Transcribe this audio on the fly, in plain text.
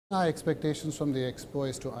Our expectations from the Expo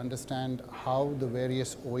is to understand how the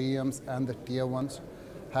various OEMs and the Tier 1s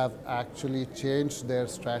have actually changed their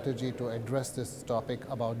strategy to address this topic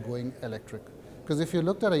about going electric. Because if you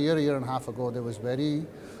looked at a year and a half ago, there was very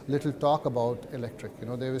little talk about electric.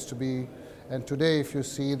 There used to be, and today if you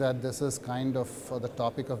see that this is kind of the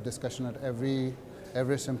topic of discussion at every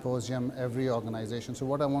symposium, every organization. So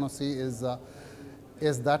what I want to see is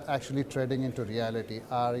that actually treading into reality?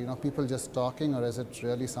 Are people just talking, or is it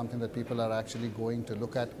really something that people are actually going to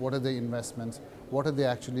look at? What are the investments? What are they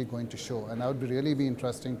actually going to show? And that would really be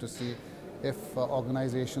interesting to see if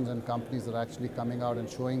organizations and companies are actually coming out and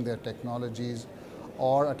showing their technologies,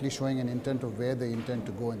 or at least showing an intent of where they intend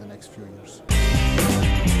to go in the next few years.